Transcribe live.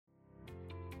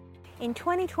In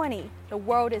 2020, the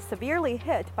world is severely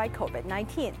hit by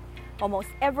COVID-19. Almost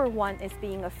everyone is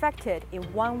being affected in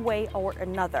one way or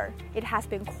another. It has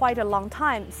been quite a long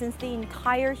time since the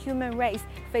entire human race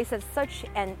faces such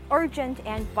an urgent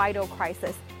and vital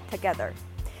crisis together.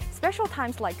 Special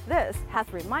times like this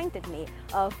have reminded me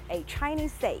of a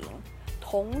Chinese saying,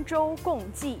 同舟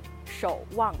共济，守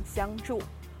望相助.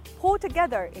 Pull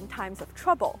together in times of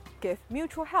trouble, give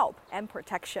mutual help and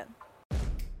protection.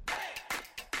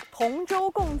 同舟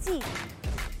共济，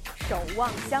守望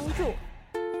相助.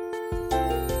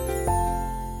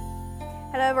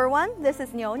 Hello everyone, this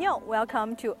is Niu Niu.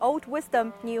 Welcome to Old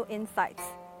Wisdom, New Insights.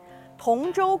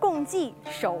 同舟共济，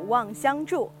守望相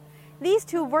助. These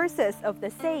two verses of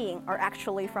the saying are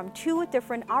actually from two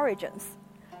different origins.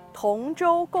 同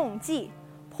舟共济,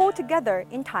 pull together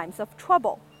in times of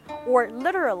trouble, or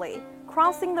literally,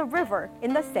 crossing the river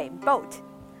in the same boat.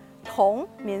 同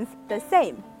means the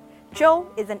same. 舟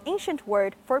is an ancient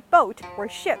word for boat or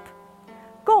ship.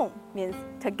 共 means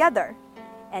together.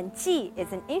 And 济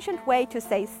is an ancient way to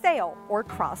say sail or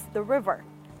cross the river.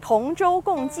 同舟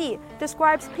共济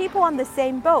describes people on the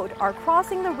same boat are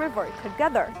crossing the river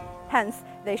together. Hence,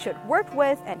 they should work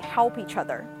with and help each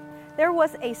other. There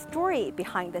was a story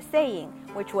behind the saying,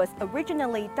 which was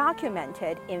originally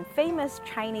documented in famous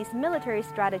Chinese military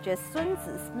strategist Sun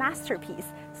Tzu's masterpiece,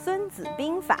 Sun Tzu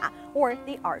Bing Fa, or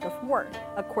The Art of War.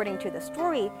 According to the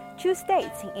story, two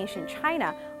states in ancient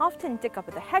China often dig up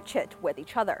the hatchet with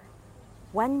each other.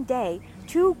 One day,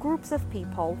 two groups of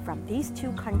people from these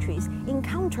two countries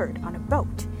encountered on a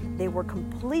boat. They were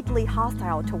completely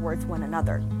hostile towards one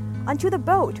another, until the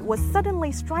boat was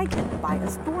suddenly stricken by a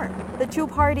storm. The two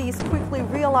parties quickly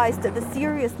realized the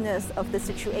seriousness of the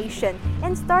situation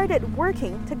and started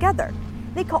working together.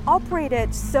 They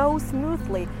cooperated so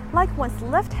smoothly, like one's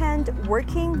left hand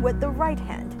working with the right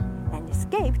hand, and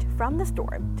escaped from the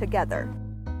storm together.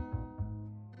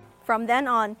 From then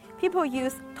on, people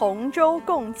use 同舟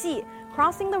共济,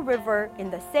 crossing the river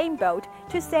in the same boat,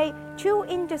 to say two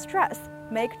in distress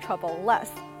make trouble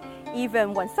less,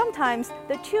 even when sometimes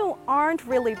the two aren't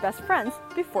really best friends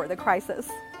before the crisis.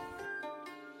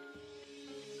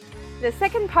 The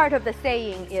second part of the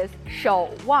saying is 守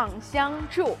望相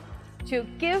助, to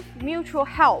give mutual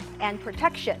help and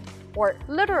protection, or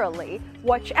literally,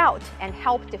 watch out and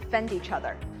help defend each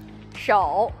other.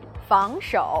 守, 防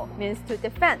守 means to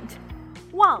defend.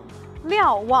 望,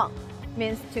 瞭望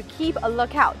means to keep a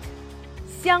lookout.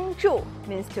 相助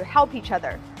means to help each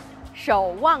other.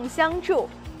 守望相助,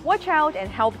 watch out and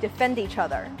help defend each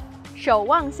other. 守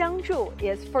望相助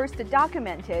is first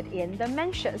documented in the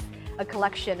Mencius, a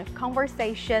collection of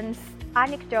conversations,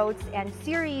 anecdotes, and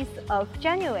series of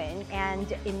genuine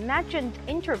and imagined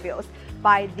interviews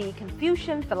by the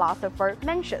Confucian philosopher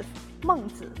Mencius, 孟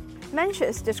子.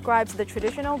 Mencius describes the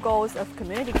traditional goals of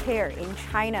community care in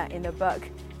China in the book,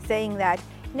 saying that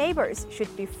neighbors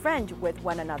should befriend with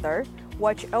one another,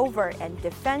 watch over and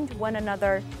defend one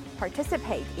another,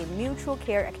 participate in mutual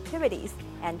care activities,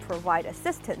 and provide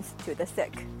assistance to the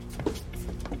sick.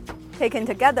 Taken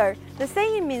together, the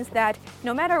saying means that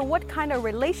no matter what kind of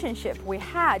relationship we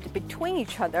had between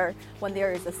each other, when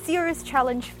there is a serious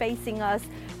challenge facing us,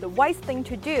 the wise thing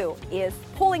to do is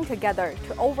pulling together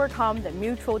to overcome the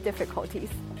mutual difficulties.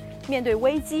 面对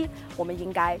危机，我们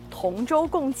应该同舟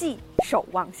共济，守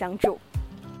望相助。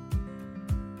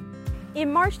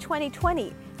In March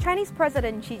 2020, Chinese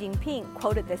President Xi Jinping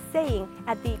quoted this saying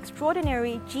at the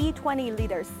extraordinary G20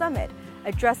 Leaders Summit,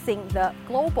 addressing the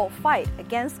global fight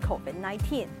against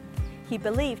COVID-19. He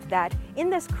believed that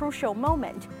in this crucial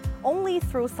moment, only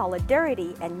through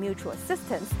solidarity and mutual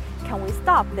assistance can we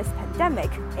stop this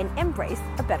pandemic and embrace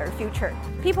a better future.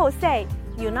 People say,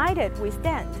 united we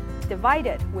stand,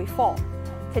 divided we fall.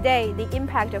 Today, the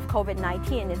impact of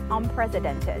COVID-19 is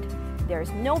unprecedented. There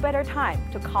is no better time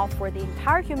to call for the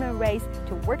entire human race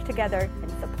to work together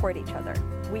and support each other.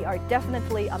 We are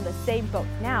definitely on the same boat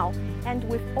now, and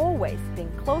we've always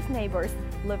been close neighbors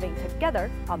living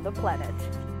together on the planet.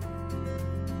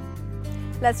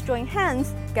 Let's join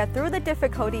hands, get through the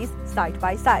difficulties side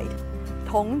by side.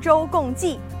 同舟共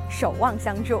济，守望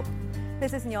相助.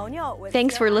 This is Niu Niu.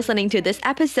 Thanks for listening to this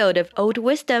episode of Old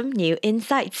Wisdom, New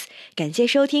Insights. 感谢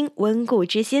收听温故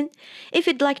知新. If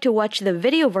you'd like to watch the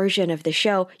video version of the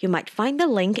show, you might find the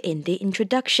link in the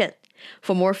introduction.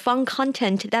 For more fun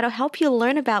content that'll help you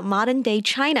learn about modern-day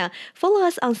China, follow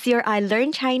us on CRI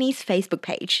Learn Chinese Facebook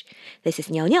page. This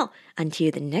is Niu Niu. Until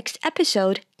the next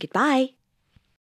episode, goodbye.